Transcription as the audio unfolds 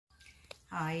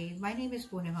Hi, my name is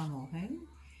Poornima Mohan,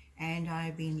 and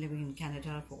I've been living in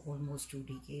Canada for almost 2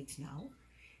 decades now.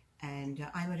 And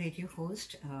I'm a radio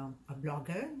host, a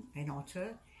blogger, an author,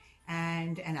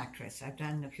 and an actress. I've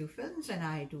done a few films and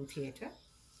I do theatre.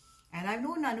 And I've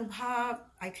known Anubha,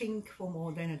 I think, for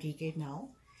more than a decade now.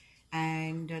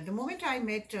 And the moment I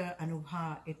met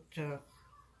Anubha, it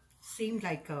seemed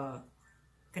like a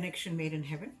connection made in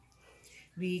heaven.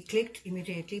 We clicked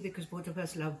immediately because both of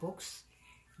us love books.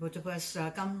 Both of us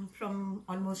come from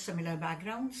almost similar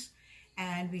backgrounds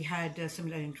and we had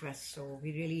similar interests. So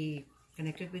we really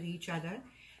connected with each other.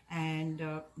 And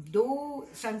though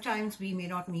sometimes we may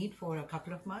not meet for a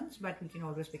couple of months, but we can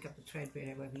always pick up the thread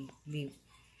wherever we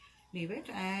leave it.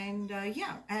 And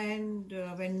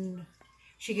when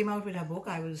she came out with her book,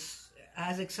 I was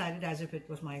as excited as if it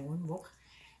was my own book.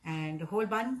 And a whole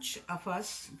bunch of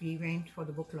us, we went for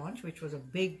the book launch, which was a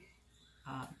big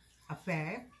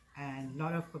affair, and a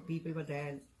lot of people were there.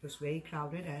 It was very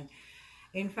crowded, and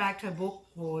in fact, her book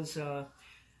was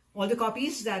all the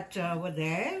copies that were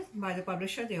there by the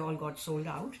publisher, they all got sold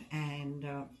out, and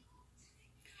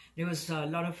there was a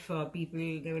lot of people.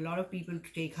 There were a lot of people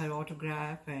to take her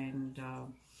autograph, and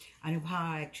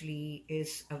Anubha actually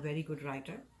is a very good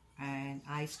writer. And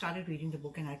I started reading the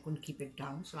book and I couldn't keep it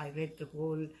down. So I read the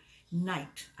whole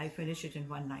night. I finished it in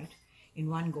one night, in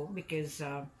one go, because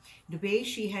the way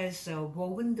she has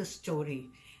woven the story,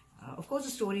 of course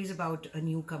the story is about a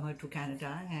newcomer to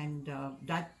Canada, and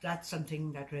that's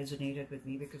something that resonated with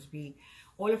me, because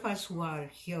all of us who are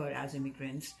here as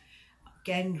immigrants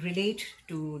can relate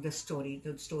to the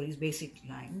story's basic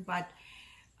line. But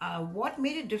what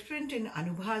made it different in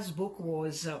Anubha's book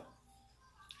was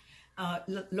a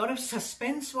lot of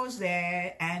suspense was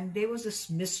there, and there was this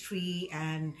mystery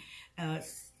and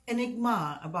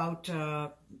enigma about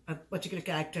a particular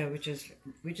character, which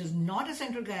is not a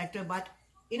central character, but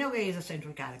in a way is a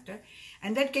central character,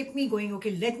 and that kept me going.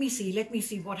 Okay, let me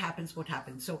see what happens.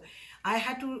 So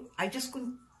I just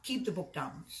couldn't keep the book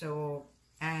down. So,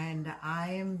 and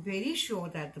I am very sure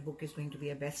that the book is going to be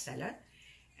a bestseller,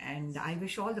 and I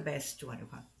wish all the best to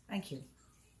Anubha. Thank you.